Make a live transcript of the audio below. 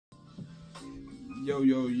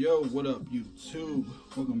Yo, what up, YouTube?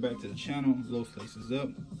 Welcome back to the channel. Low Slices Up.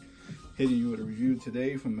 Hitting you with a review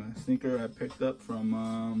today from a sneaker I picked up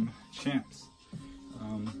from Champs.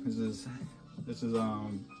 This is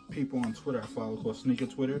people on Twitter I follow called Sneaker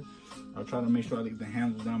Twitter. I'll try to make sure I leave the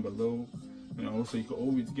handles down below, so you can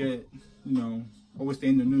always get, always stay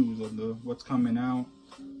in the news of what's coming out,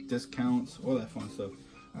 discounts, all that fun stuff.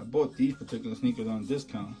 I bought these particular sneakers on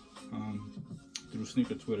discount through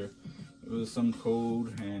Sneaker Twitter. It was some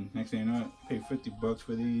code, and next thing you know, I paid 50 bucks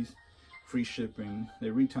for these, free shipping.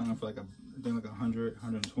 They're retailing for like I think like 100,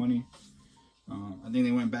 120. I think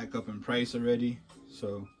they went back up in price already,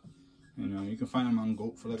 so you can find them on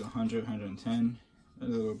GOAT for like 100, 110, a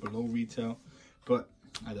little below retail. But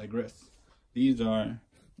I digress. These are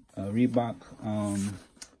Reebok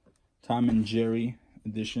Tom and Jerry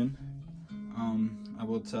edition. I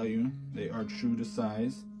will tell you, they are true to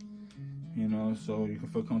size. So you can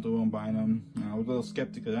feel comfortable in buying them. I was a little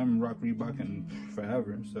skeptical. I haven't rocked Reebok in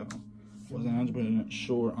forever, so wasn't 100%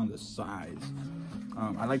 sure on the size.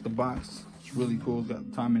 I like the box. It's really cool. It's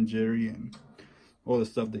got Tom and Jerry and all the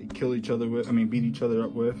stuff they kill each other with. Beat each other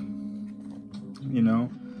up with.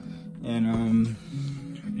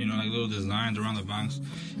 Like little designs around the box.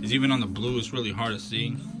 It's even on the blue. It's really hard to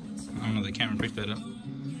see. I don't know if the camera picked that up.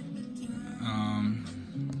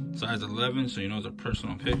 Size 11, so it's a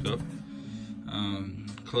personal pickup.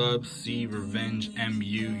 Club C Revenge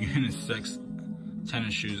MU unisex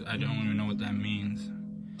tennis shoes. I don't even know what that means,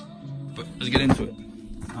 but let's get into it.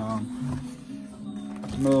 I'm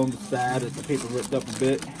a little sad that the paper ripped up a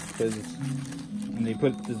bit, because when they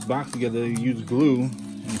put this box together, they used glue,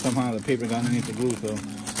 and somehow the paper got underneath the glue, so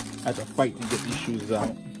I had to fight to get these shoes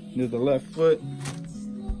out. There's the left foot,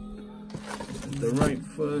 the right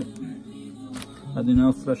foot. Nothing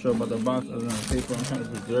else special about the box other than the paper. I'm trying to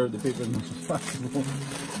preserve the paper as much as possible.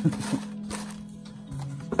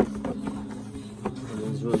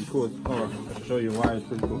 It's really cool. Oh, I should show you why it's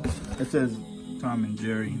pretty cool. It says Tom and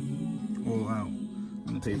Jerry all out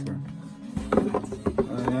on the paper.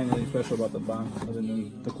 Nothing really special about the box other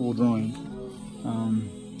than the cool drawing.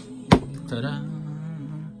 Ta-da!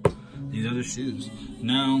 These other shoes.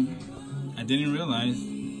 Now, I didn't realize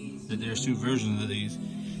that there's two versions of these.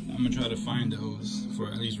 I'm gonna try to find those for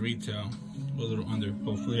at least retail, a little under.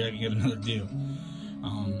 Hopefully I can get another deal.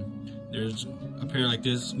 There's a pair like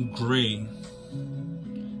this, gray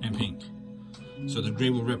and pink. So the gray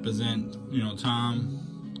will represent, Tom,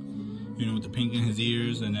 with the pink in his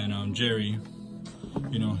ears, and then Jerry,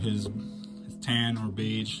 his tan or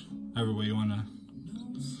beige, however way you wanna,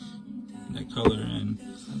 that color, and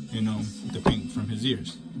the pink from his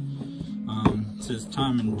ears. It says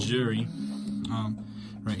Tom and Jerry.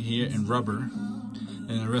 Right here in rubber, and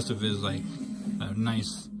the rest of it is like a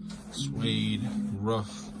nice suede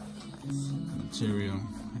rough material.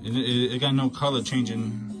 It got no color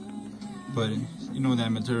changing, but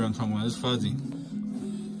that material I'm talking about. It's fuzzy.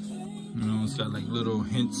 It's got like little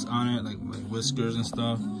hints on it, like whiskers and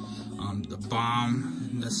stuff. The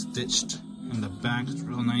bomb that's stitched in the back is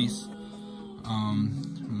real nice.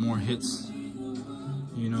 More hits.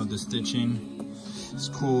 The stitching. It's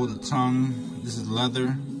cool. The tongue. This is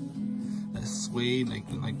leather. That's suede, like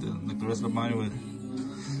the rest of the body with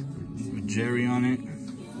Jerry on it.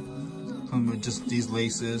 Comes with just these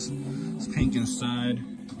laces. It's pink inside.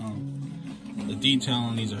 The detail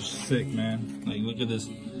on these are sick, man. Like, look at this.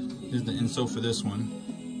 This is the insole for this one.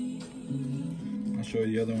 I'll show you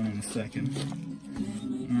the other one in a second.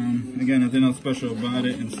 Again, nothing else special about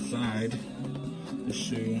it inside the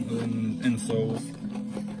shoe other than the insoles.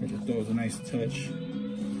 I just thought it was a nice touch,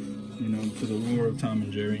 to the lure of Tom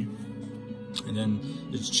and Jerry. And then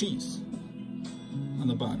there's cheese on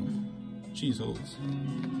the bottom, cheese holes.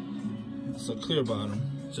 It's a clear bottom.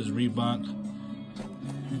 It says Reebok.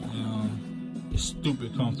 It's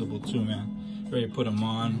stupid comfortable too, man. Ready to put them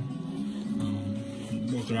on.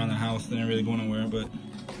 Walked around the house, didn't really go nowhere, but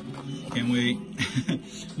can't wait.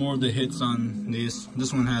 More of the hits on this.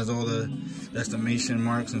 This one has all the exclamation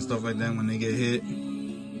marks and stuff like that when they get hit.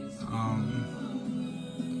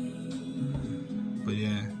 But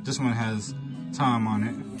yeah, this one has Tom on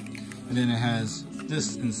it, and then it has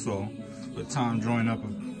this insole with Tom drawing up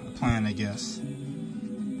a plan, I guess,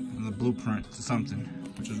 and the blueprint to something,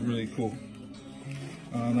 which is really cool.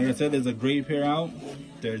 Like I said, there's a gray pair out.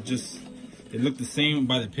 They look the same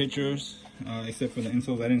by the pictures, except for the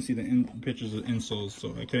insoles. I didn't see the pictures of insoles,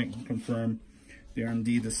 so I couldn't confirm they are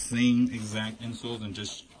indeed the same exact insoles and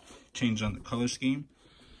just changed on the color scheme.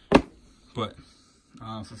 But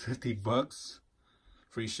for 50 bucks,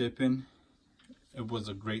 free shipping, it was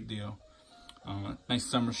a great deal. Nice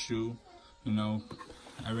summer shoe,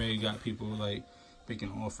 I already got people like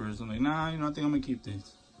making offers. I'm like, nah, you know, I think I'm gonna keep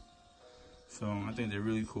these. So I think they're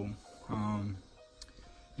really cool.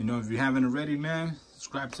 You know, if you haven't already, man,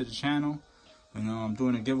 subscribe to the channel. You know, I'm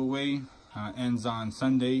doing a giveaway. Ends on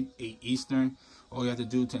Sunday, 8 Eastern. All you have to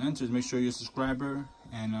do to enter is make sure you're a subscriber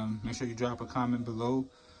and make sure you drop a comment below,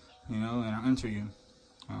 you know, and I'll enter you.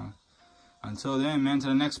 Until then, man, to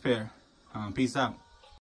the next pair. Peace out.